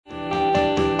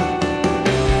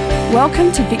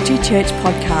Welcome to Victory Church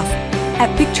Podcast.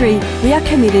 At Victory, we are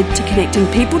committed to connecting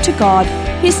people to God,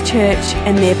 His church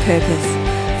and their purpose.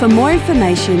 For more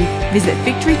information, visit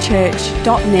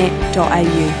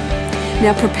victorychurch.net.au.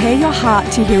 Now prepare your heart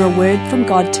to hear a word from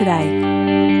God today.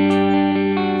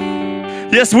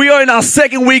 Yes, we are in our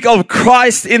second week of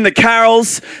Christ in the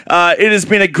Carols. It has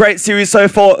been a great series so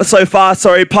far.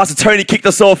 Pastor Tony kicked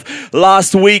us off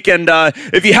last week, and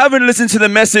if you haven't listened to the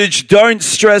message, don't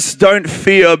stress, don't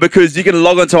fear, because you can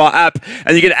log onto our app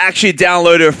and you can actually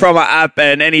download it from our app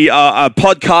and any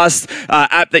podcast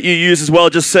app that you use as well.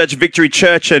 Just search Victory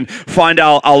Church and find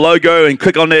our logo and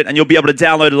click on it, and you'll be able to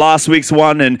download last week's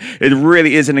one. And it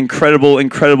really is an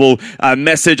incredible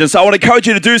message. And so I want to encourage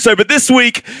you to do so. But this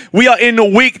week we are in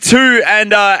week 2,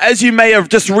 and as you may have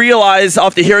just realized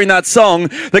after hearing that song,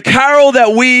 the carol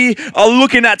that we are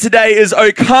looking at today is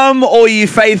 "O Come All Ye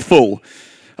Faithful."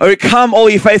 "O Come All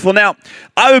Ye Faithful." Now,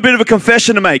 I have a bit of a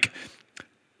confession to make.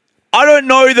 I don't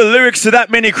know the lyrics to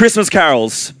that many Christmas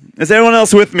carols. Is anyone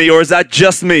else with me, or is that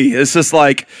just me? It's just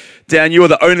like, Dan, you are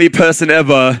the only person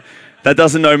ever that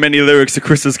doesn't know many lyrics to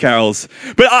Christmas carols.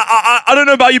 But I don't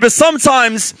know about you, but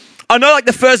sometimes I know like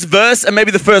the first verse and maybe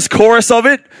the first chorus of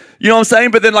it. You know what I'm saying?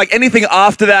 But then like anything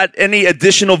after that, any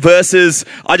additional verses,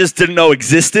 I just didn't know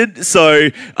existed.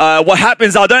 So what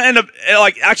happens, I don't end up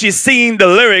like actually singing the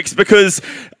lyrics because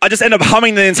I just end up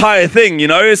humming the entire thing, you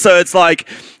know? So it's like,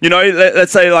 you know,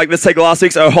 let's take last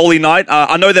week's "Oh Holy Night."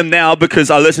 I know them now because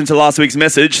I listened to last week's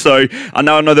message, so I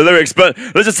know the lyrics. But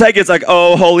let's just take it, it's like,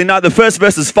 "Oh Holy Night." The first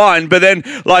verse is fine, but then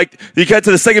like you get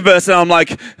to the second verse and I'm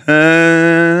like,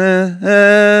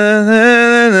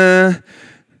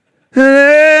 you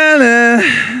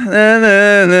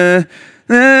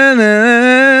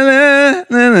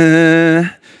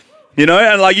know,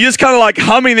 and like you just kind of like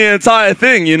humming the entire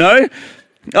thing, you know,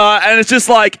 and it's just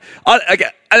like,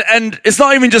 and it's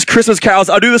not even just Christmas carols.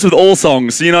 I do this with all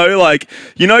songs, you know, like,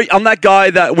 you know, I'm that guy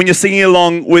that when you're singing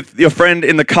along with your friend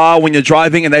in the car when you're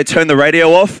driving and they turn the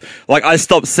radio off, like I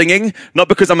stop singing, not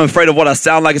because I'm afraid of what I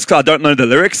sound like, it's because I don't know the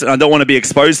lyrics and I don't want to be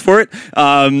exposed for it.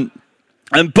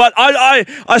 But I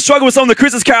struggle with some of the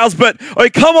Christmas carols, but "O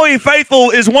Come All Ye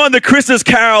Faithful" is one of the Christmas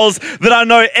carols that I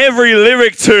know every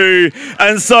lyric to.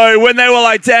 And so when they were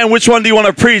like, "Dan, which one do you want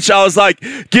to preach?" I was like,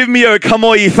 "Give me "O Come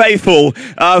All Ye Faithful,"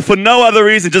 for no other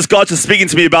reason, just God just speaking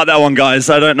to me about that one, guys.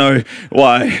 I don't know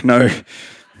why, no.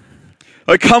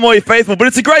 "O Come All Ye Faithful," but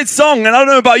it's a great song, and I don't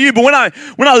know about you, but when I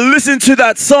listen to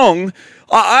that song,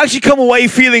 I actually come away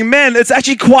feeling, man, it's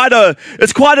quite a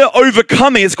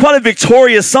overcoming, it's quite a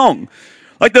victorious song.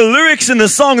 Like the lyrics in the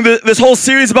song, this whole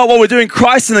series about what we're doing,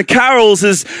 Christ in the Carols,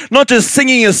 is not just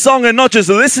singing a song and not just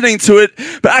listening to it,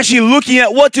 but actually looking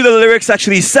at what do the lyrics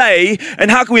actually say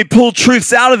and how can we pull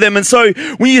truths out of them. And so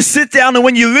when you sit down and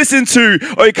when you listen to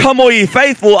 "O Come All Ye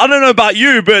Faithful," I don't know about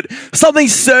you, but something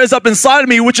stirs up inside of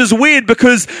me, which is weird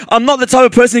because I'm not the type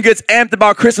of person who gets amped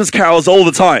about Christmas carols all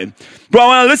the time. But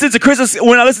when I listen to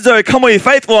 "O Come All Ye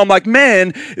Faithful," I'm like,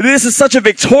 man, this is such a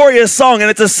victorious song,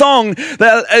 and it's a song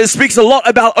that speaks a lot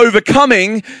about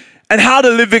overcoming and how to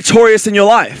live victorious in your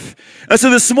life. And so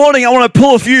this morning, I want to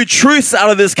pull a few truths out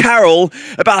of this carol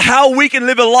about how we can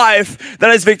live a life that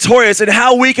is victorious and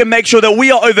how we can make sure that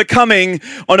we are overcoming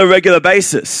on a regular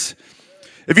basis.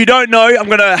 If you don't know, I'm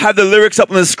going to have the lyrics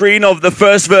up on the screen of the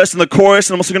first verse and the chorus,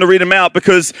 and I'm also going to read them out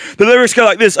because the lyrics go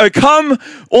like this: "O come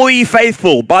all ye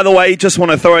faithful." By the way, just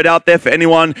want to throw it out there for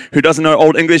anyone who doesn't know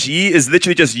Old English. Ye is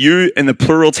literally just you in the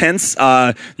plural tense.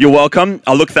 You're welcome.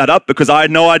 I looked that up because I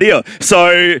had no idea.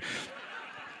 So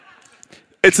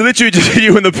it's literally just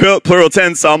you in the plural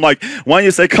tense. So I'm like, why don't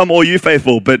you say "come all you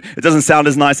faithful"? But it doesn't sound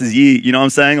as nice as ye. You know what I'm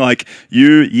saying? Like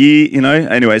you, ye, you know?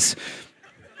 Anyways.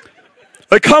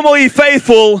 "O come all ye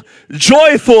faithful,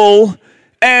 joyful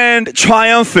and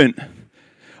triumphant."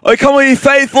 "O come all ye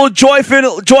faithful,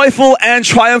 joyful and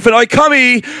triumphant. O come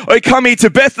ye to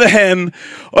Bethlehem.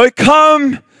 O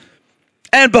come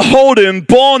and behold him,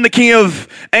 born the King of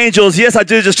angels." Yes, I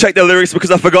did just check the lyrics because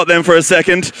I forgot them for a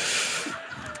second.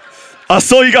 I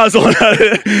saw you guys on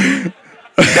that.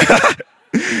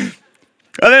 And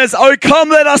then it's, "O come,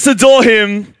 let us adore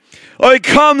him. O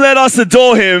come, let us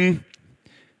adore him."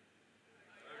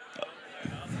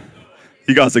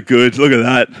 You guys are good. Look at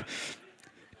that.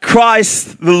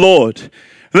 "Christ the Lord."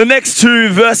 The next 2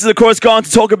 verses, of course, go on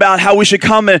to talk about how we should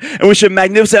come and we should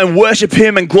magnificent and worship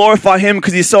him and glorify him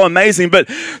because he's so amazing. But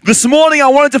this morning, I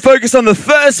wanted to focus on the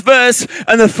first verse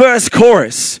and the first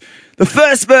chorus. The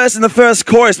first verse and the first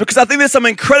chorus, because I think there's some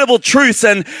incredible truths.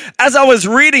 And as I was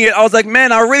reading it, I was like,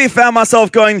 man, I really found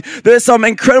myself going, there's some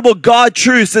incredible God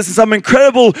truths. There's some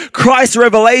incredible Christ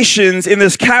revelations in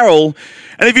this carol.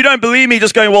 And if you don't believe me,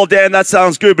 just going, well, Dan, that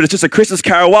sounds good, but it's just a Christmas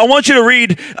carol. Well, I want you to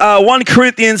read 1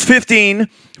 Corinthians 15,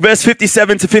 verse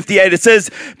 57 to 58. It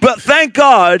says, but thank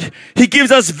God, he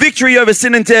gives us victory over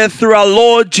sin and death through our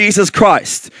Lord Jesus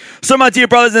Christ. So my dear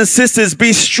brothers and sisters,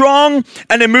 be strong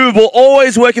and immovable,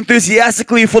 always work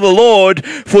enthusiastically for the Lord,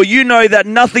 for you know that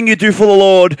nothing you do for the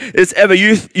Lord is ever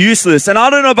useless. And I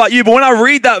don't know about you, but when I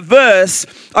read that verse,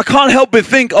 I can't help but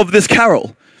think of this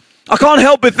carol. I can't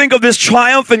help but think of this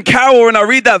triumphant carol when I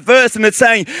read that verse, and it's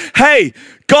saying, hey,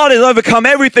 God has overcome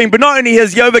everything, but not only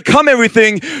has he overcome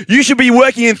everything, you should be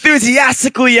working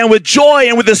enthusiastically and with joy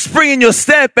and with a spring in your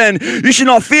step, and you should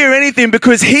not fear anything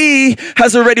because he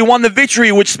has already won the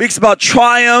victory, which speaks about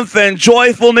triumph and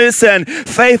joyfulness and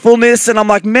faithfulness. And I'm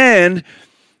like, man,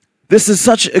 this is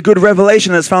such a good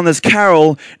revelation that's found in this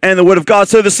carol and the Word of God.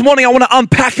 So this morning, I want to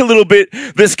unpack a little bit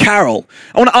this carol.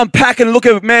 I want to unpack and look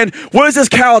at, man, what does this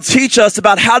carol teach us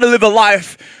about how to live a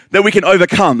life that we can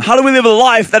overcome? How do we live a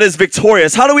life that is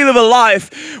victorious? How do we live a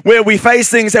life where we face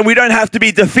things and we don't have to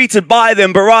be defeated by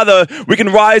them, but rather we can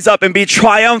rise up and be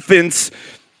triumphant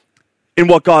in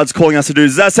what God's calling us to do?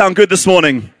 Does that sound good this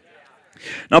morning?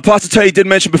 Now, Pastor Tony did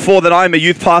mention before that I'm a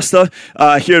youth pastor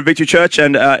here at Victory Church,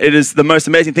 and it is the most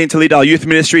amazing thing to lead our youth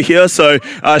ministry here. So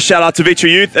shout out to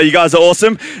Victory Youth. You guys are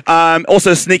awesome.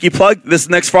 Also, sneaky plug, this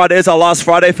next Friday is our last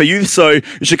Friday for youth, so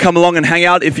you should come along and hang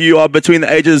out if you are between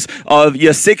the ages of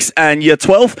year 6 and year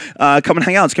 12. Come and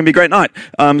hang out. It's going to be a great night.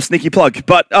 Sneaky plug.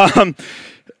 But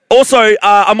also,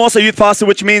 I'm also a youth pastor,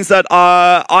 which means that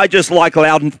I just like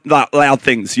loud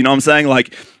things. You know what I'm saying?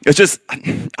 Like, it's just,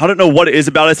 I don't know what it is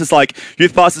about it. It's just like,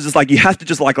 youth pastors just like, you have to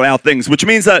just like loud things, which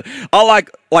means that I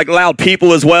like loud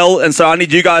people as well. And so I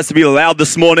need you guys to be loud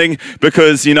this morning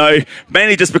because, you know,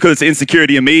 mainly just because it's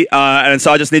insecurity in me. And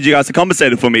so I just need you guys to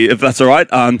compensate it for me, if that's all right.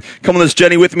 Come on this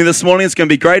journey with me this morning. It's going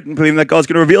to be great. And believing that God's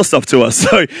going to reveal stuff to us.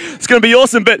 So it's going to be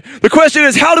awesome. But the question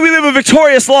is, how do we live a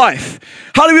victorious life?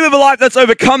 How do we live a life that's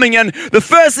overcoming? And the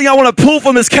first thing I want to pull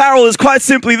from this carol is quite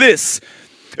simply this,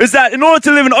 is that in order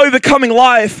to live an overcoming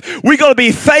life, we got to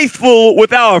be faithful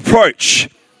with our approach.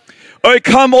 Oh,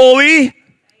 come all ye.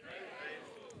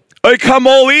 Oh, come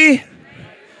all ye.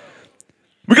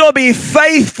 We got to be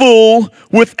faithful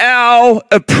with our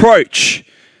approach.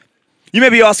 You may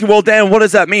be asking, well, Dan, what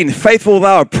does that mean? Faithful with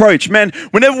our approach. Man,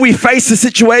 whenever we face a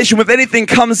situation, when anything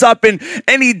comes up in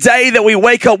any day that we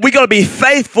wake up, we got to be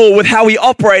faithful with how we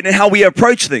operate and how we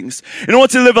approach things. In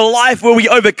order to live a life where we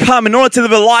overcome, in order to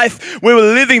live a life where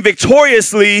we're living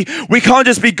victoriously, we can't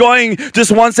just be going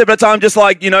just one step at a time, just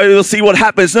like, you know, we'll see what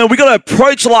happens. No, we got to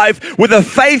approach life with a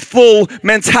faithful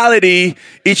mentality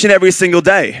each and every single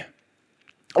day.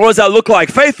 What does that look like?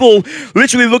 Faithful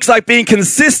literally looks like being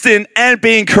consistent and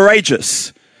being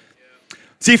courageous.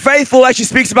 See, faithful actually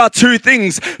speaks about two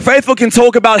things. Faithful can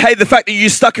talk about, hey, the fact that you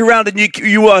stuck around and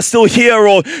you are still here,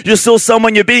 or you're still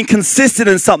someone, you're being consistent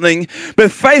in something.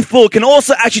 But faithful can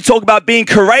also actually talk about being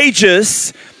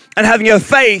courageous and having a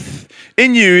faith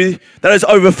in you that is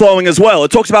overflowing as well. It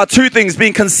talks about two things,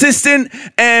 being consistent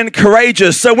and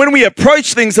courageous. So when we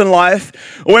approach things in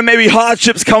life, or when maybe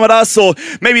hardships come at us, or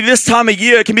maybe this time of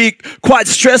year, it can be quite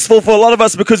stressful for a lot of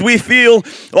us because we feel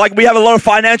like we have a lot of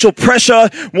financial pressure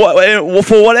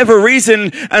for whatever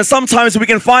reason. And sometimes we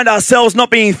can find ourselves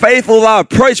not being faithful with our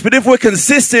approach. But if we're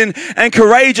consistent and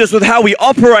courageous with how we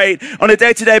operate on a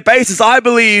day-to-day basis, I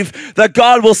believe that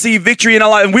God will see victory in our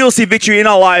life, and we'll see victory in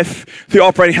our life through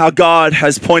operating how God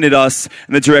has pointed us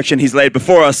in the direction he's laid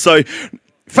before us. So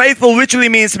faithful literally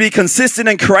means to be consistent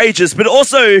and courageous, but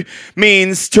also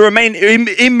means to remain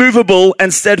immovable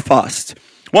and steadfast.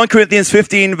 1 Corinthians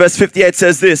 15 verse 58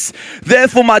 says this,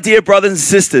 therefore, my dear brothers and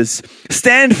sisters,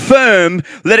 stand firm,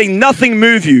 letting nothing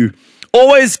move you.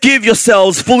 Always give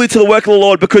yourselves fully to the work of the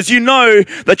Lord, because you know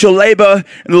that your labor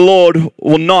in the Lord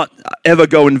will not ever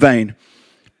go in vain.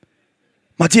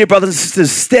 My dear brothers and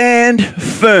sisters, stand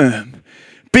firm.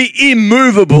 Be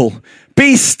immovable.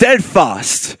 Be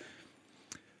steadfast.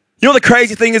 You know what the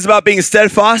crazy thing is about being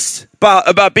steadfast,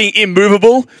 about being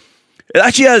immovable? It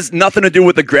actually has nothing to do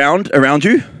with the ground around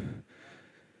you.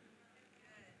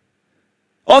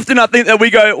 Often I think that we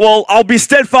go, well, I'll be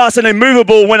steadfast and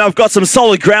immovable when I've got some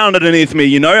solid ground underneath me,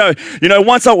 you know,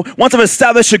 once I've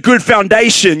established a good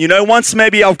foundation, once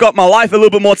maybe I've got my life a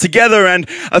little bit more together and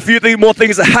a few more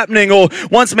things are happening, or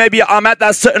once maybe I'm at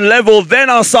that certain level, then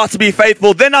I'll start to be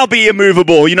faithful, then I'll be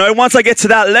immovable, once I get to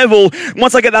that level,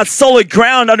 once I get that solid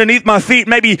ground underneath my feet,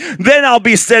 maybe then I'll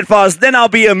be steadfast, then I'll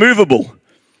be immovable.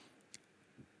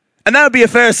 And that would be a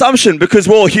fair assumption because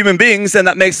we're all human beings and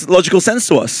that makes logical sense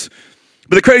to us.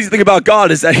 But the crazy thing about God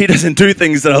is that he doesn't do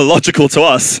things that are logical to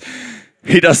us.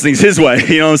 He does things his way,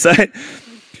 you know what I'm saying?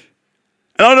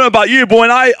 And I don't know about you, but when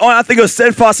I think of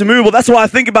steadfast and immovable, that's what I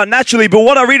think about naturally. But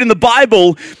what I read in the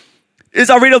Bible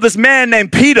is I read of this man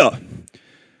named Peter.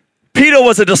 Peter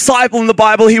was a disciple in the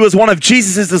Bible. He was one of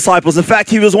Jesus' disciples. In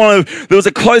fact, there was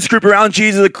a close group around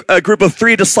Jesus, a group of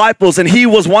 3 disciples, and he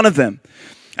was one of them.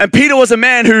 And Peter was a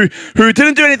man who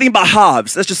didn't do anything but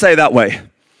halves. Let's just say it that way.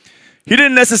 He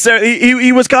didn't necessarily,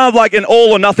 he was kind of like an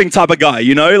all or nothing type of guy,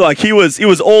 you know, like he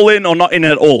was all in or not in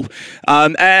at all.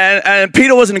 And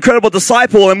Peter was an incredible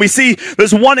disciple, and we see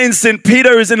there's one instant,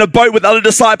 Peter is in a boat with other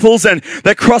disciples and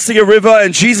they're crossing a river,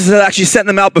 and Jesus had actually sent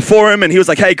them out before him, and he was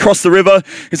like, hey, cross the river.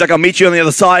 He's like, I'll meet you on the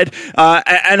other side.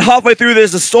 And halfway through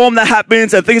there's a storm that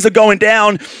happens and things are going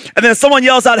down, and then someone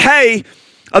yells out, hey,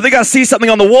 I think I see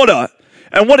something on the water.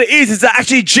 And what it is that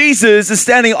actually Jesus is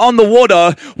standing on the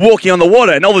water, walking on the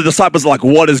water. And all the disciples are like,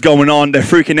 what is going on? They're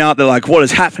freaking out. They're like, what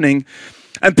is happening?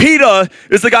 And Peter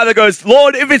is the guy that goes,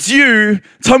 Lord, if it's you,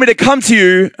 tell me to come to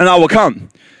you and I will come.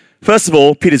 First of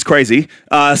all, Peter's crazy.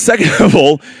 Second of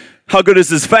all, how good is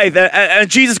his faith?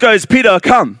 And Jesus goes, Peter,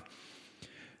 come.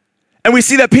 And we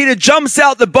see that Peter jumps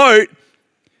out the boat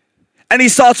and he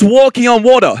starts walking on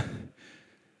water.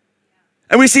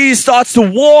 And we see he starts to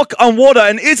walk on water.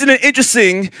 And isn't it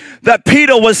interesting that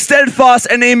Peter was steadfast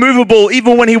and immovable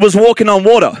even when he was walking on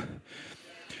water?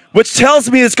 Which tells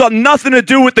me it's got nothing to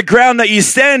do with the ground that you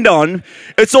stand on.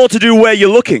 It's all to do where you're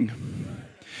looking.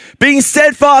 Being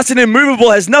steadfast and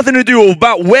immovable has nothing to do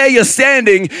about where you're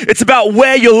standing. It's about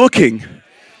where you're looking.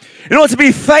 In order to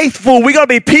be faithful, we got to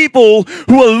be people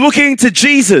who are looking to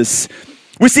Jesus.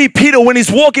 We see Peter, when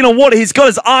he's walking on water, he's got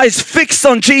his eyes fixed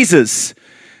on Jesus.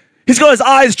 He's got his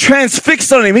eyes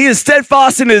transfixed on him. He is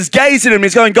steadfast in his gaze in him.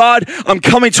 He's going, God, I'm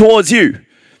coming towards you.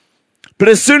 But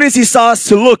as soon as he starts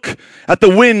to look at the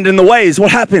wind and the waves,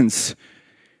 what happens?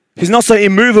 He's not so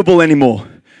immovable anymore.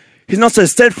 He's not so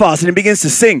steadfast, and he begins to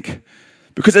sink.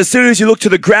 Because as soon as you look to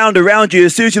the ground around you,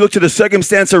 as soon as you look to the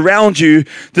circumstance around you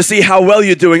to see how well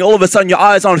you're doing, all of a sudden your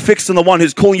eyes aren't fixed on the one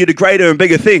who's calling you to greater and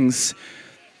bigger things.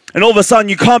 And all of a sudden,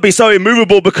 you can't be so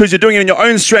immovable because you're doing it in your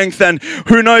own strength. And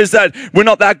who knows that we're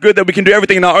not that good that we can do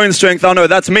everything in our own strength. I know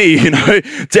that's me, you know.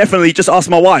 Definitely just ask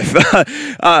my wife.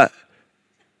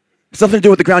 It's nothing to do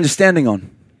with the ground you're standing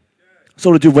on. It's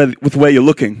all to do with where you're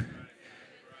looking.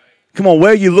 Come on,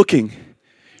 where are you looking?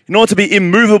 In order to be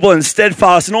immovable and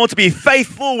steadfast, in order to be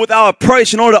faithful with our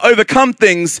approach, in order to overcome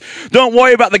things, don't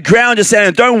worry about the ground you're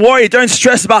standing on. Don't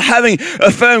stress about having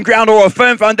a firm ground or a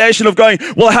firm foundation of going,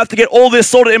 well, I have to get all this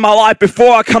sorted in my life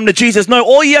before I come to Jesus. No,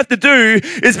 all you have to do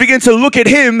is begin to look at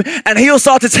him and he'll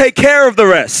start to take care of the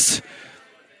rest.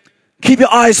 Keep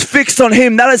your eyes fixed on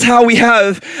him. That is how we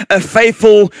have a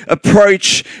faithful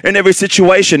approach in every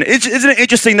situation. Isn't it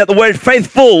interesting that the word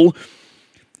faithful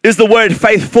is the word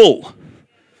faithful?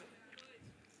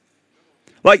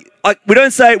 Like we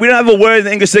don't have a word in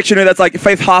the English dictionary that's like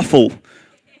faith half-full.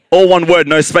 All one word,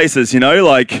 no spaces, you know?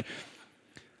 Like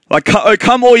oh,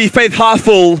 come all ye faith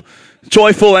half-full,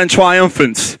 joyful and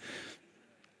triumphant.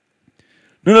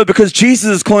 No, because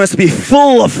Jesus is calling us to be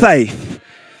full of faith.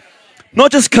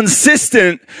 Not just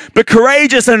consistent, but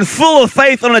courageous and full of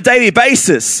faith on a daily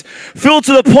basis. Filled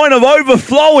to the point of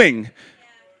overflowing.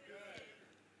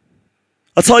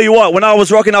 I'll tell you what, when I was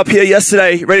rocking up here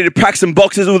yesterday, ready to pack some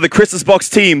boxes with the Christmas box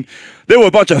team, there were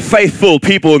a bunch of faithful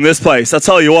people in this place. I'll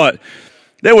tell you what.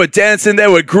 They were dancing, they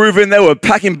were grooving, they were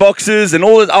packing boxes and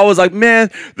all this. I was like,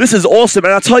 man, this is awesome.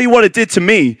 And I'll tell you what it did to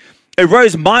me. It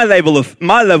rose my level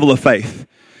of faith.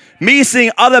 Me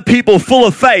seeing other people full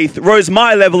of faith rose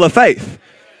my level of faith.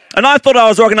 And I thought I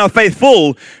was rocking up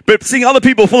faithful, but seeing other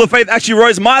people full of faith actually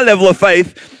rose my level of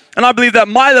faith. And I believe that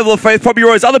my level of faith probably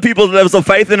rose other people's levels of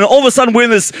faith. And all of a sudden we're in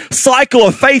this cycle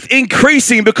of faith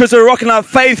increasing because we're rocking up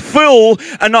faith full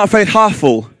and not faith half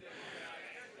full.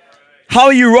 How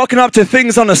are you rocking up to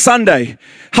things on a Sunday?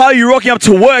 How are you rocking up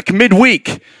to work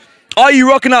midweek? Are you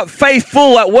rocking up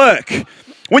faithful at work?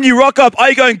 When you rock up, are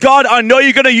you going, God, I know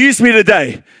you're going to use me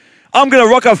today. I'm going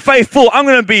to rock up faithful. I'm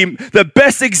going to be the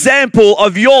best example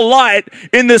of your light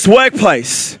in this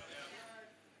workplace.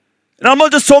 And I'm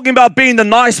not just talking about being the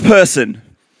nice person.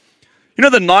 You know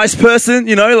the nice person,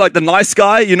 you know, like the nice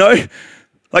guy, you know?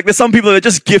 Like there's some people that are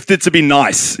just gifted to be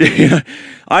nice. You know?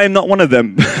 I am not one of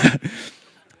them.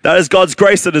 That is God's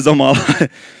grace that is on my life.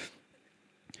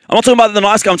 I'm not talking about the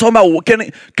nice guy. I'm talking about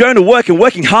going to work and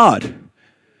working hard.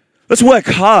 Let's work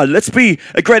hard. Let's be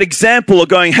a great example of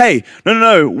going, hey,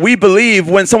 no. We believe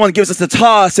when someone gives us a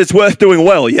task, it's worth doing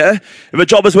well, yeah? If a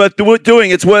job is worth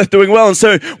doing, it's worth doing well. And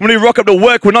so when we rock up to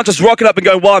work, we're not just rocking up and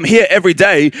going, well, I'm here every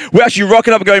day. We're actually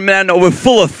rocking up and going, man, no, we're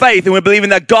full of faith and we're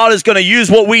believing that God is going to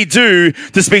use what we do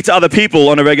to speak to other people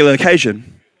on a regular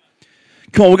occasion.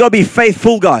 Come on, we've got to be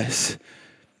faithful, guys.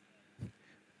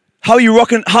 How are you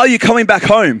rocking? How are you coming back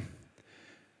home?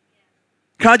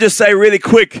 Can I just say really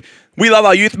quick, we love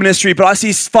our youth ministry, but I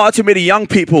see far too many young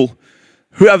people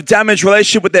who have damaged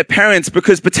relationship with their parents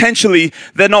because potentially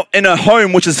they're not in a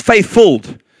home which is faithful.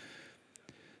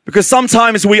 Because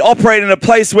sometimes we operate in a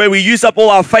place where we use up all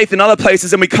our faith in other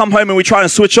places and we come home and we try to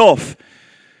switch off.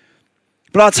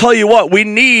 But I'll tell you what, we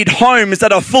need homes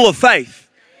that are full of faith.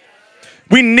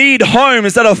 We need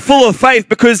homes that are full of faith,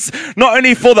 because not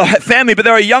only for the family, but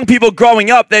there are young people growing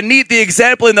up that need the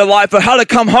example in their life of how to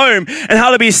come home and how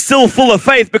to be still full of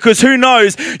faith, because who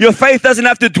knows, your faith doesn't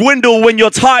have to dwindle when your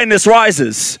tiredness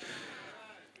rises.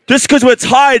 Just because we're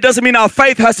tired doesn't mean our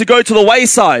faith has to go to the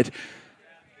wayside.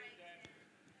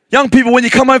 Young people, when you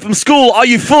come home from school, are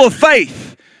you full of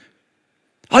faith?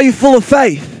 Are you full of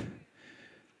faith?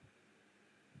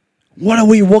 What are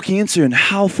we walking into, and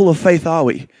how full of faith are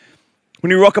we? When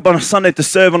we rock up on a Sunday to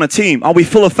serve on a team, are we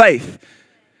full of faith?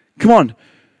 Come on.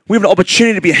 We have an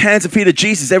opportunity to be hands and feet of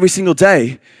Jesus every single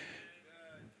day.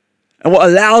 And what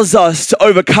allows us to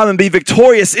overcome and be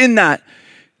victorious in that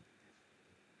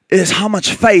is how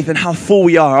much faith and how full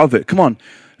we are of it. Come on.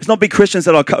 Let's not be Christians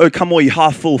that are come all you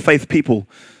half full faith people.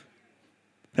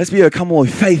 Let's be come all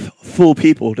faithful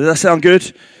people. Does that sound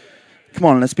good? Come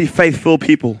on, let's be faithful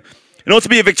people. In order to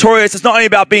be victorious, it's not only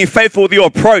about being faithful with your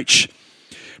approach,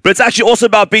 but it's actually also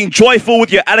about being joyful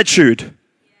with your attitude.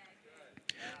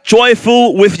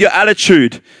 Joyful with your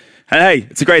attitude. And hey,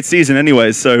 it's a great season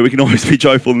anyways, so we can always be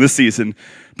joyful in this season.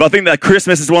 But I think that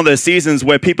Christmas is one of those seasons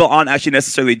where people aren't actually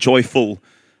necessarily joyful.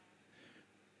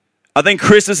 I think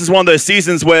Christmas is one of those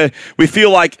seasons where we feel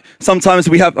like sometimes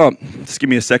we have... Oh, just give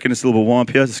me a second, it's a little bit warm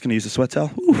up here. Just going to use a sweat towel.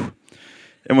 Ooh.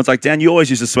 Everyone's like, Dan, you always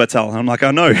use a sweat towel. And I'm like,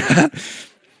 I know.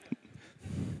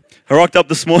 I rocked up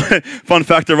this morning. Fun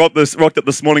fact, I rocked up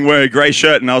this morning wearing a grey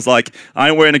shirt, and I was like, I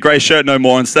ain't wearing a grey shirt no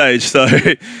more on stage, so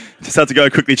just had to go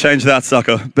quickly change that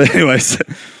sucker. But anyways,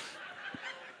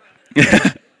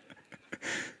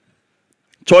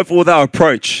 joyful with our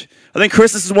approach. I think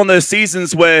Christmas is one of those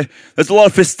seasons where there's a lot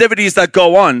of festivities that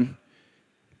go on,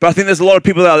 but I think there's a lot of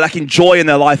people that are lacking joy in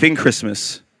their life in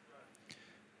Christmas.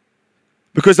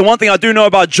 Because the one thing I do know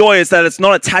about joy is that it's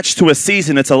not attached to a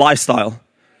season, it's a lifestyle.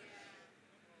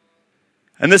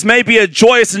 And this may be a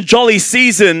joyous and jolly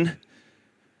season,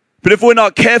 but if we're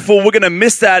not careful, we're going to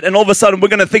miss that, and all of a sudden we're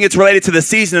going to think it's related to the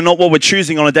season and not what we're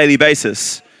choosing on a daily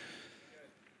basis.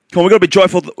 Come on, we've got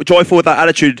to be joyful with our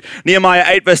attitude. Nehemiah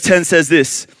 8 verse 10 says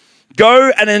this: "Go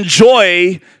and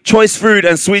enjoy choice food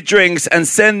and sweet drinks, and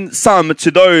send some to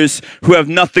those who have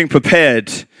nothing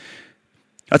prepared."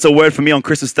 That's a word for me on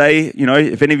Christmas Day. You know,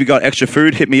 if any of you got extra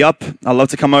food, hit me up. I'd love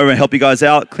to come over and help you guys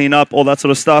out, clean up, all that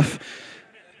sort of stuff.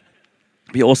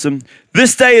 Be awesome.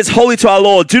 "This day is holy to our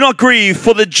Lord. Do not grieve,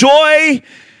 for the joy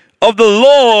of the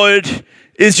Lord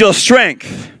is your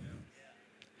strength."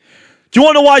 Do you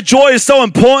want to know why joy is so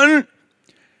important?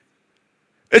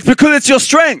 It's because it's your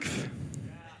strength.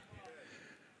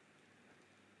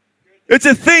 It's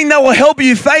a thing that will help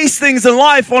you face things in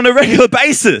life on a regular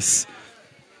basis.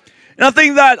 And I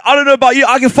think that, I don't know about you,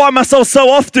 I can find myself so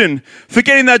often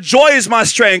forgetting that joy is my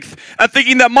strength and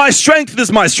thinking that my strength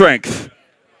is my strength.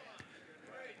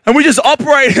 And we just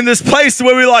operate in this place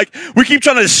where we keep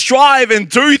trying to strive and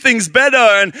do things better.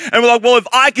 And we're like, well, if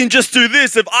I can just do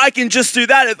this, if I can just do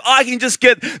that, if I can just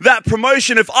get that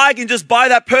promotion, if I can just buy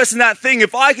that person that thing,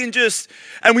 if I can just...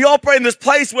 And we operate in this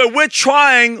place where we're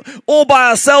trying all by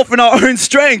ourselves in our own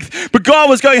strength. But God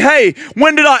was going, hey,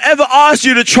 when did I ever ask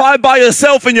you to try by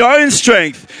yourself in your own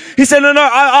strength? He said, no,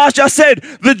 I said,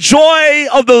 the joy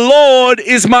of the Lord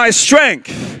is my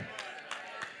strength.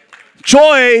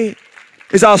 Joy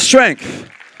is our strength.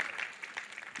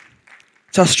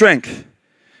 It's our strength.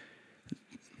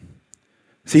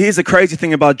 See, here's the crazy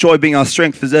thing about joy being our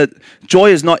strength, is that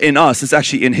joy is not in us, it's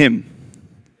actually in Him.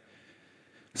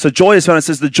 So joy is when it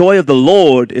says, the joy of the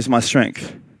Lord is my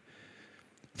strength.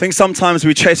 I think sometimes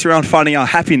we chase around finding our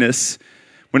happiness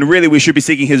when really we should be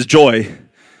seeking His joy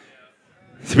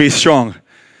to be strong.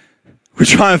 We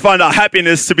try and find our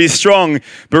happiness to be strong,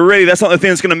 but really that's not the thing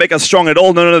that's going to make us strong at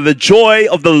all. No, the joy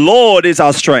of the Lord is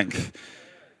our strength.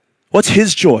 What's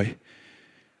His joy?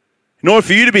 In order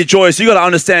for you to be joyous, you got to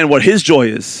understand what His joy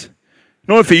is.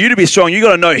 In order for you to be strong, you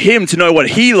got to know Him to know what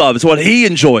He loves, what He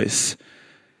enjoys,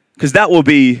 because that will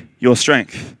be your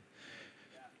strength.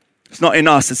 It's not in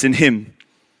us, it's in Him.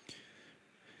 You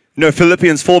know,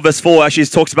 Philippians 4 verse 4 actually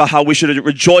talks about how we should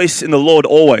rejoice in the Lord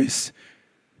always.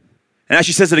 And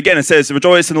actually says it again. It says,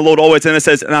 rejoice in the Lord always. And it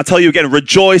says, and I'll tell you again,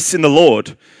 rejoice in the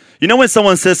Lord. You know when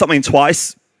someone says something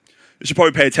twice, you should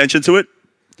probably pay attention to it.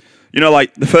 You know,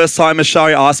 like the first time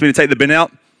Ashari asked me to take the bin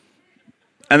out,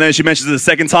 And then she mentions it the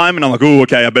second time, and I'm like, oh,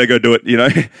 okay, I better go do it, you know?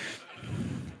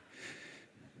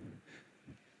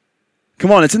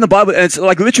 Come on, it's in the Bible, and it's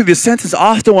like literally the sentence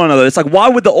after one another. It's like, why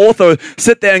would the author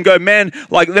sit there and go, man,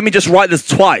 like, let me just write this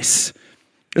twice?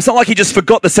 It's not like he just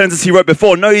forgot the sentence he wrote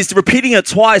before. No, he's repeating it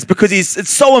twice because it's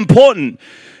so important.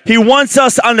 He wants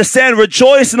us to understand,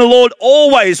 rejoice in the Lord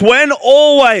always. When?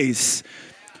 Always.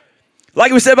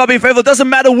 Like we said about being faithful, it doesn't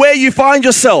matter where you find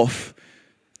yourself.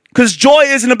 Because joy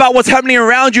isn't about what's happening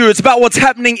around you, it's about what's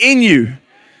happening in you.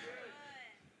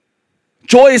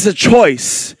 Joy is a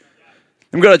choice.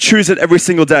 And we've got to choose it every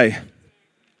single day.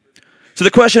 So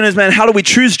the question is, man, how do we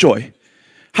choose joy?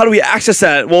 How do we access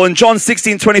that? Well, in John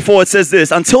 16:24, it says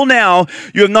this, until now,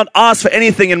 you have not asked for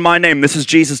anything in my name. This is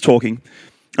Jesus talking.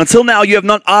 Until now, you have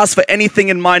not asked for anything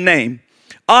in my name.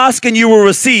 Ask and you will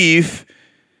receive,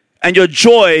 and your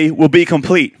joy will be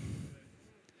complete.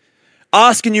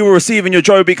 Ask and you will receive, and your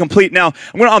joy will be complete. Now,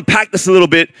 I'm going to unpack this a little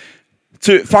bit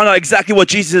to find out exactly what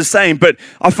Jesus is saying. But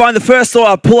I find the first thought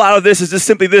I pull out of this is just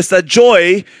simply this, that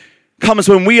joy comes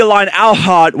when we align our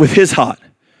heart with his heart.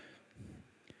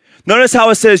 Notice how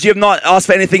it says, you have not asked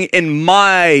for anything in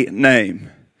my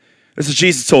name. This is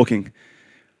Jesus talking.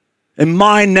 In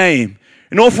my name.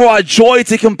 In order for our joy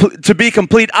to be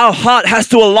complete, our heart has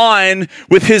to align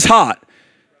with his heart.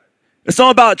 It's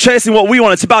not about chasing what we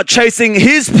want. It's about chasing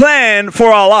his plan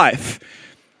for our life.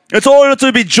 It's all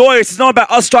to be joyous. It's not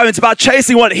about us striving. It's about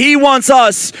chasing what he wants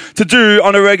us to do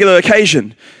on a regular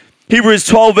occasion. Hebrews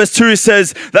 12 verse 2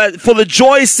 says that for the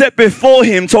joy set before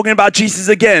him, talking about Jesus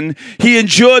again, he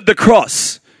endured the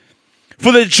cross.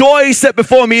 For the joy set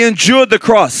before him, he endured the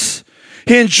cross.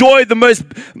 He enjoyed the most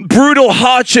brutal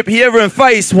hardship he ever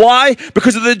faced. Why?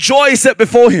 Because of the joy set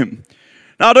before him.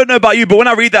 Now, I don't know about you, but when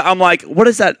I read that, I'm like, what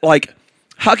is that like?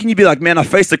 How can you be like, man, I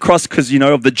faced the cross because,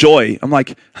 of the joy? I'm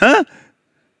like, huh?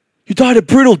 You died a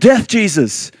brutal death,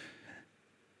 Jesus.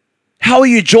 How are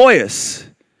you joyous?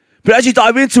 But as you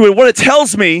dive into it, what it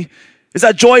tells me is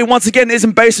that joy, once again,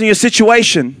 isn't based on your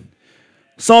situation.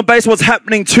 It's not based on what's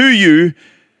happening to you.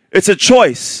 It's a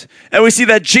choice. And we see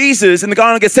that Jesus, in the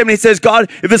Garden of Gethsemane, he says,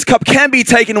 God, if this cup can be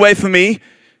taken away from me,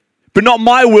 but not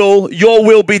my will, your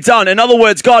will be done. In other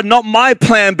words, God, not my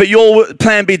plan, but your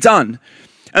plan be done.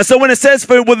 And so when it says,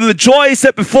 for with the joy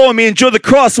set before me, endure the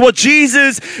cross, what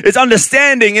Jesus is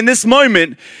understanding in this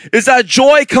moment is that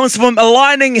joy comes from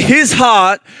aligning his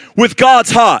heart with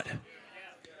God's heart.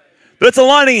 That's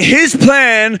aligning his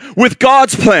plan with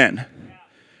God's plan,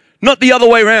 not the other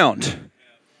way around.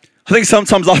 I think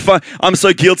sometimes I find I'm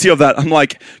so guilty of that. I'm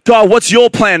like, God, what's your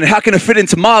plan and how can it fit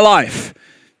into my life?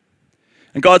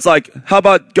 And God's like, how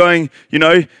about going,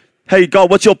 hey, God,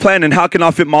 what's your plan and how can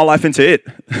I fit my life into it?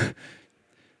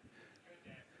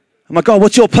 I'm like, God,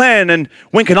 what's your plan and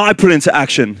when can I put it into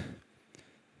action?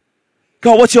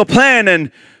 God, what's your plan and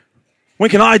when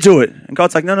can I do it? And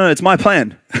God's like, no, it's my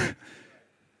plan.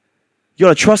 You got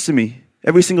to trust in me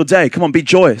every single day. Come on, be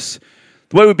joyous.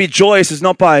 The way we be joyous is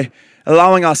not by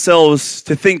allowing ourselves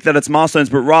to think that it's milestones,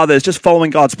 but rather it's just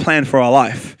following God's plan for our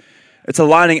life. It's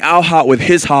aligning our heart with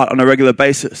his heart on a regular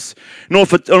basis. In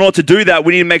order to do that,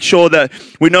 we need to make sure that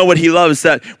we know what he loves,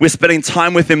 that we're spending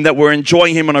time with him, that we're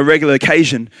enjoying him on a regular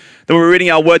occasion, that we're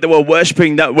reading our word, that we're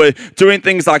worshiping, that we're doing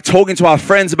things like talking to our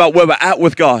friends about where we're at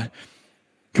with God.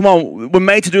 Come on, we're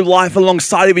made to do life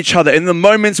alongside of each other. In the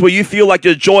moments where you feel like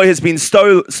your joy has been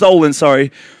stolen,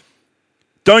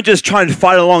 don't just try and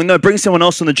fight along. No, bring someone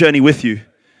else on the journey with you.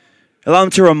 Allow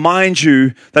them to remind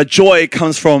you that joy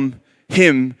comes from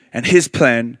him and his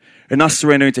plan and us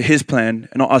surrendering to his plan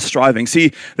and not us striving.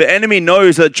 See, the enemy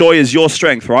knows that joy is your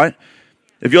strength, right?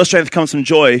 If your strength comes from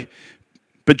joy,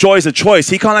 but joy is a choice,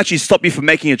 he can't actually stop you from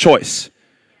making a choice.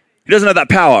 He doesn't have that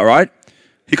power, right?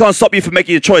 He can't stop you from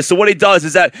making a choice. So what he does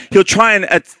is that he'll try and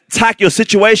attack your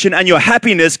situation and your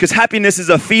happiness, because happiness is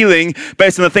a feeling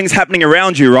based on the things happening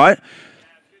around you, right?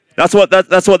 That's what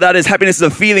that is. Happiness is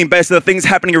a feeling based on the things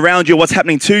happening around you, what's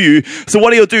happening to you. So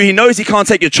what he'll do, he knows he can't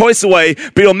take your choice away,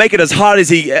 but he'll make it as hard as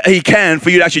he can for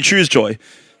you to actually choose joy.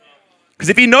 Because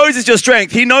if he knows it's your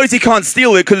strength, he knows he can't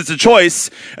steal it because it's a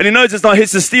choice, and he knows it's not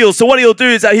his to steal. So what he'll do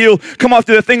is that he'll come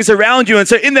after the things around you. And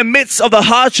so in the midst of the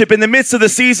hardship, in the midst of the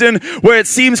season where it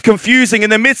seems confusing,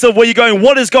 in the midst of where you're going,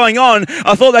 what is going on?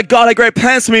 I thought that God had great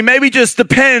plans for me. Maybe just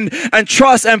depend and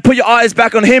trust and put your eyes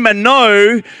back on him and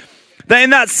know that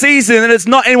in that season, that it's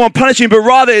not anyone punishing, but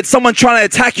rather it's someone trying to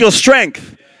attack your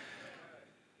strength.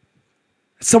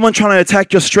 It's someone trying to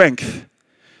attack your strength.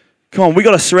 Come on, we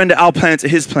got to surrender our plan to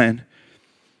his plan.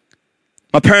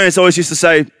 My parents always used to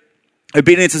say,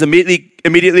 Obedience is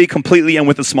immediately, completely, and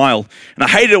with a smile. And I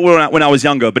hated it when I was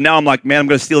younger, but now I'm like, man, I'm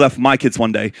going to steal that from my kids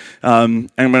one day.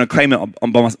 And I'm going to claim it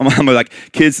I'm like,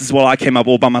 kids, this is what I came up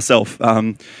all by myself.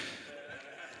 And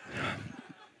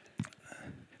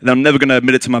I'm never going to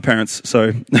admit it to my parents,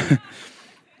 so...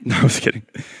 No, I was kidding.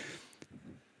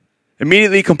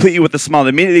 Immediately, completely with a smile.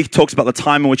 Immediately talks about the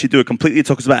time in which you do it. Completely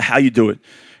talks about how you do it.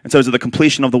 And so it's the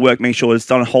completion of the work, make sure it's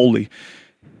done wholly.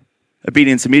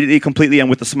 Obedience, immediately, completely, and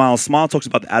with a smile. Smile talks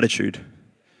about the attitude.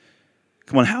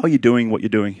 Come on, how are you doing what you're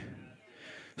doing?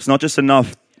 It's not just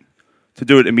enough to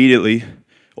do it immediately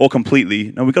or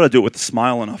completely. No, we've got to do it with a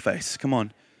smile on our face. Come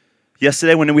on.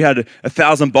 Yesterday, when we had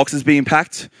 1,000 boxes being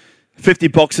packed, 50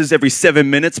 boxes every 7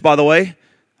 minutes, by the way,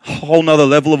 a whole nother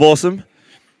level of awesome.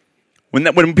 When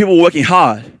people were working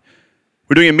hard,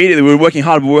 we're doing it immediately. We were working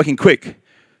hard, we were working quick.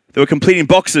 They were completing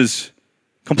boxes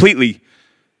completely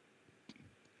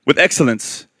with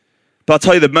excellence. But I'll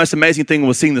tell you, the most amazing thing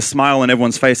was seeing the smile on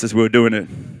everyone's face as we were doing it.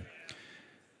 And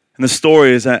the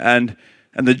stories and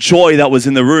the joy that was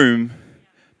in the room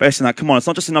based on that. Come on, it's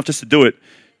not just enough just to do it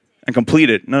and complete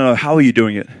it. No, how are you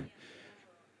doing it?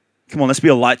 Come on, let's be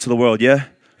a light to the world, yeah?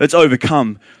 Let's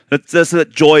overcome. Let's let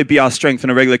joy be our strength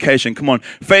on a regular occasion. Come on.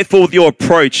 Faithful with your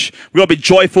approach. We've got to be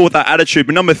joyful with our attitude.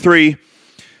 But number 3,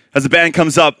 as the band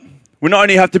comes up, we not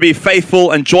only have to be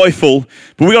faithful and joyful,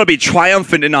 but we've got to be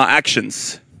triumphant in our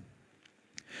actions.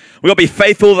 We've got to be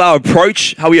faithful with our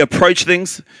approach, how we approach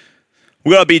things.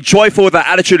 We've got to be joyful with our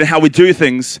attitude and how we do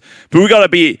things. But we've got to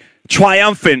be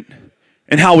triumphant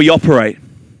in how we operate.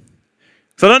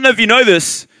 So I don't know if you know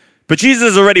this, but Jesus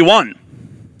has already won.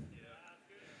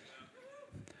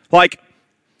 Like,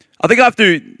 I think I have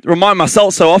to remind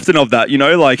myself so often of that, you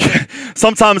know, like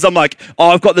sometimes I'm like, oh,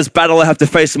 I've got this battle I have to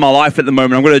face in my life at the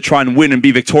moment. I'm going to try and win and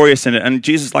be victorious in it. And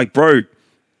Jesus is like, bro,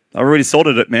 I already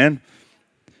sorted it, man.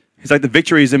 He's like, the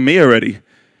victory is in me already.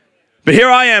 But here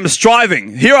I am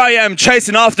striving. Here I am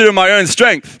chasing after in my own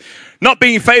strength. Not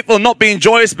being faithful, not being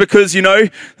joyous because, you know,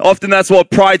 often that's what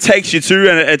pride takes you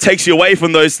to and it takes you away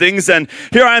from those things. And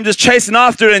here I am just chasing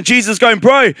after it and Jesus going,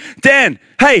 bro, Dan,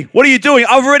 hey, what are you doing?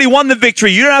 I've already won the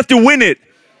victory. You don't have to win it.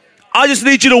 I just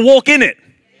need you to walk in it.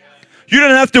 You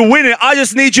don't have to win it. I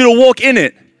just need you to walk in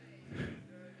it.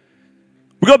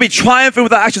 We've got to be triumphant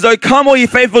with our actions. Oh, come all you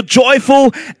faithful,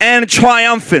 joyful and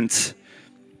triumphant.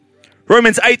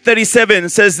 Romans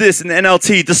 8:37 says this in the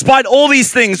NLT, despite all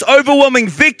these things, overwhelming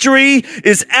victory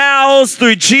is ours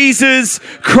through Jesus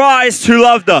Christ who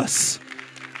loved us.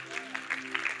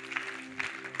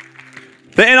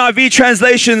 The NIV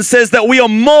translation says that we are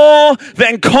more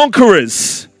than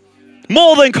conquerors.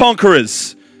 More than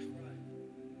conquerors.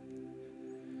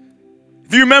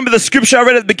 If you remember the scripture I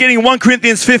read at the beginning, 1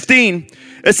 Corinthians 15,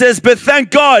 it says, but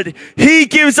thank God, He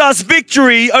gives us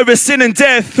victory over sin and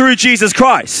death through Jesus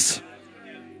Christ.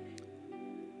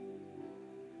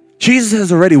 Jesus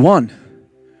has already won.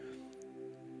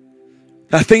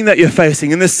 That thing that you're facing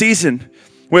in this season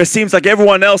where it seems like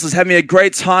everyone else is having a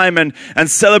great time and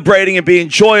celebrating and being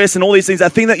joyous and all these things,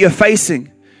 that thing that you're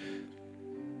facing.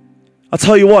 I'll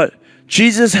tell you what,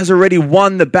 Jesus has already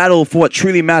won the battle for what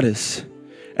truly matters.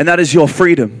 And that is your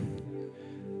freedom.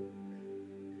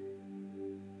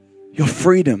 Your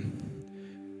freedom.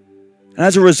 And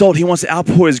as a result, He wants to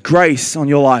outpour His grace on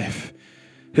your life.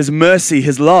 His mercy,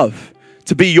 His love.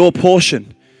 To be your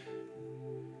portion.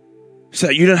 So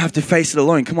that you don't have to face it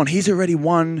alone. Come on, He's already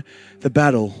won the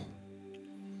battle.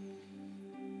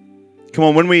 Come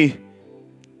on, when we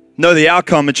know the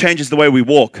outcome, it changes the way we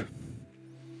walk.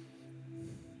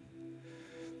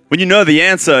 When you know the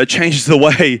answer, it changes the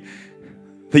way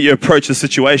that you approach the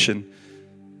situation.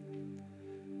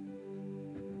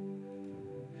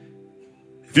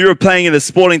 If you were playing in a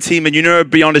sporting team and you know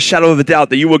beyond a shadow of a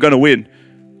doubt that you were going to win,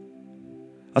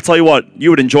 I'll tell you what, you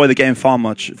would enjoy the game far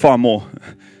more.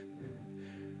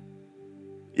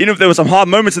 Even if there were some hard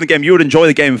moments in the game, you would enjoy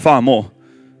the game far more.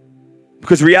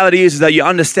 Because reality is that you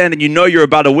understand and you know you're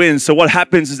about to win. So what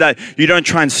happens is that you don't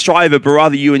try and strive it, but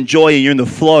rather you enjoy and you're in the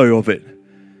flow of it.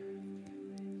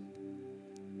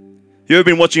 You ever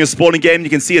been watching a sporting game and you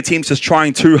can see a team's just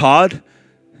trying too hard?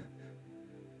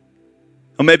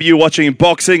 Or maybe you're watching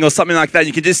boxing or something like that and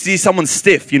you can just see someone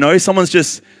stiff, you know? Someone's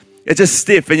just... It's just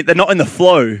stiff and they're not in the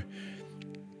flow.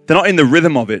 They're not in the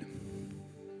rhythm of it.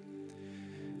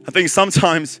 I think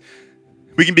sometimes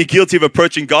we can be guilty of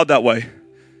approaching God that way.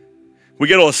 We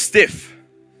get all stiff.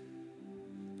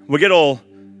 We get all,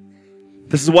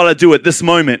 this is what I do at this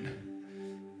moment.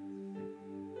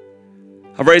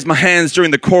 I raise my hands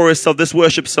during the chorus of this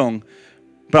worship song,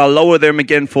 but I lower them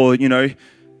again for, you know,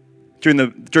 during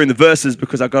the verses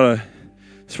because I got to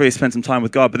really spend some time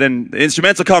with God. But then the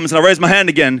instrumental comes and I raise my hand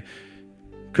again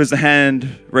because the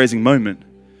hand-raising moment.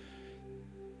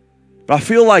 But I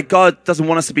feel like God doesn't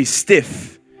want us to be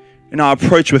stiff in our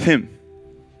approach with Him,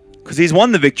 because He's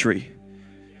won the victory.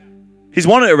 He's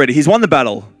won it already. He's won the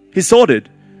battle. He's sorted.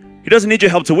 He doesn't need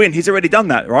your help to win. He's already done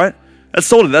that, right? That's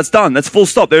sorted. That's done. That's full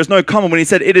stop. There is no comma. When He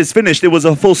said, "It is finished," it was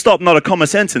a full stop, not a comma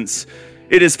sentence.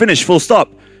 It is finished, full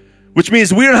stop. Which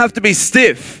means we don't have to be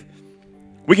stiff.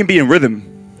 We can be in rhythm.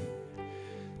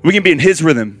 We can be in His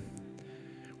rhythm.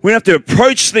 We don't have to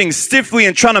approach things stiffly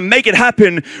and trying to make it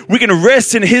happen. We can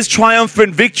rest in His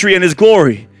triumphant victory and His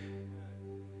glory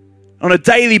on a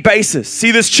daily basis.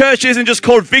 See, this church isn't just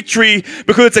called Victory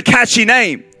because it's a catchy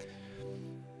name.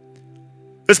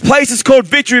 This place is called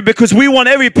Victory because we want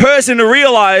every person to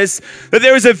realize that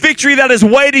there is a victory that is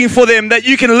waiting for them that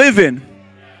you can live in.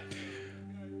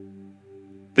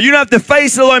 That you don't have to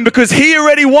face it alone because He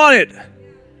already won it.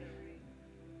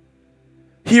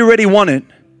 He already won it.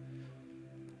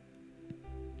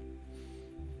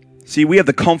 See, we have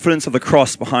the confidence of the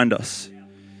cross behind us.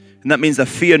 And that means that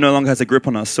fear no longer has a grip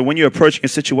on us. So when you're approaching a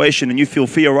situation and you feel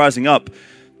fear rising up,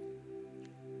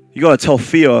 you got to tell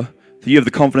fear that you have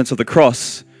the confidence of the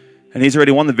cross. And He's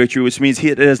already won the victory, which means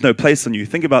it has no place on you.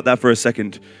 Think about that for a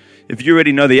second. If you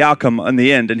already know the outcome in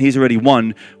the end and He's already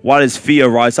won, why does fear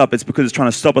rise up? It's because it's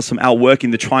trying to stop us from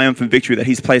outworking the triumphant victory that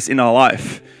He's placed in our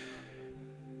life.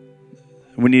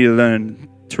 We need to learn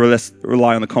to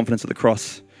rely on the confidence of the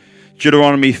cross.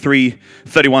 Deuteronomy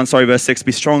 3:31, verse 6.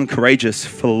 Be strong and courageous,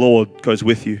 for the Lord goes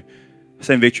with you.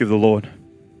 Same victory of the Lord.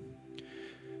 I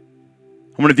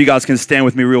wonder if you guys can stand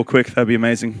with me real quick. That'd be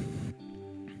amazing.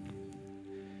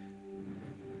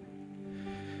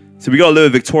 So we got to live a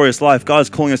victorious life. God is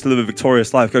calling us to live a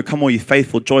victorious life. Go, come all you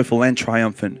faithful, joyful, and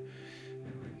triumphant.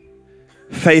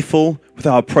 Faithful with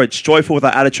our approach, joyful with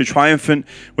our attitude, triumphant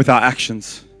with our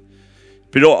actions.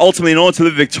 But ultimately, in order to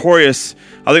live victorious,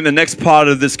 I think the next part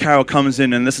of this carol comes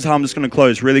in, and this is how I'm just going to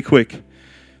close really quick.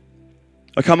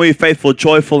 O come ye faithful,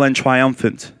 joyful, and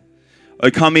triumphant.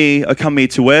 O come ye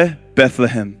to where?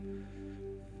 Bethlehem.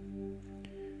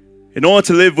 In order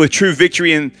to live with true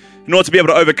victory and in order to be able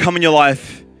to overcome in your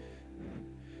life,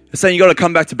 it's saying you got to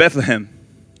come back to Bethlehem.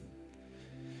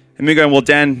 And me going, well,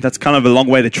 Dan, that's kind of a long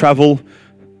way to travel.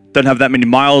 Don't have that many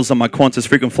miles on my Qantas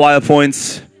frequent flyer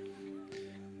points.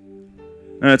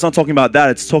 No, it's not talking about that.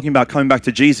 It's talking about coming back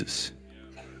to Jesus.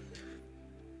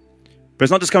 But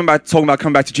it's not just talking about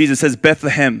coming back to Jesus. It says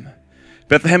Bethlehem.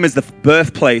 Bethlehem is the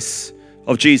birthplace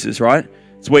of Jesus, right?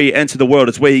 It's where He entered the world.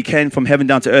 It's where He came from heaven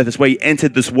down to earth. It's where He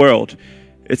entered this world.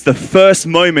 It's the first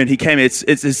moment He came. It's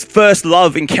His first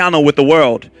love encounter with the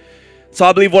world. So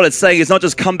I believe what it's saying is not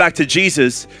just come back to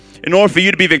Jesus. In order for you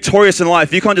to be victorious in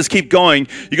life, you can't just keep going.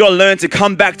 You got to learn to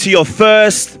come back to your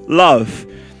first love,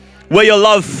 where your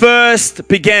love first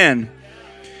began.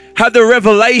 Have the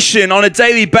revelation on a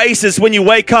daily basis when you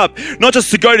wake up, not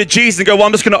just to go to Jesus and go, well,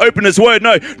 I'm just going to open His Word.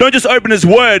 No, don't just open His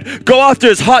Word. Go after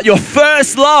His heart, your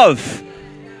first love,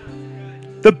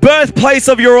 the birthplace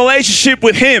of your relationship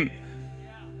with Him.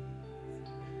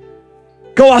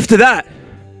 Go after that.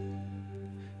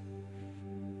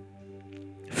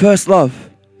 First love.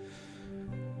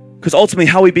 Because ultimately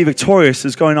how we be victorious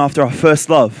is going after our first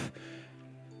love.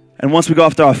 And once we go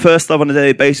after our first love on a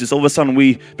daily basis, all of a sudden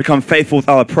we become faithful with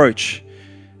our approach.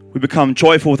 We become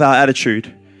joyful with our attitude.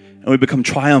 And we become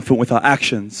triumphant with our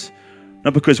actions.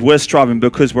 Not because we're striving,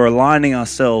 but because we're aligning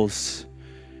ourselves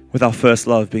with our first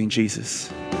love being Jesus.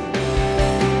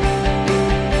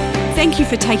 Thank you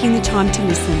for taking the time to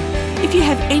listen. If you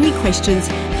have any questions,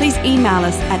 please email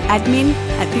us at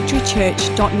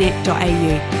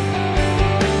admin@victorychurch.net.au.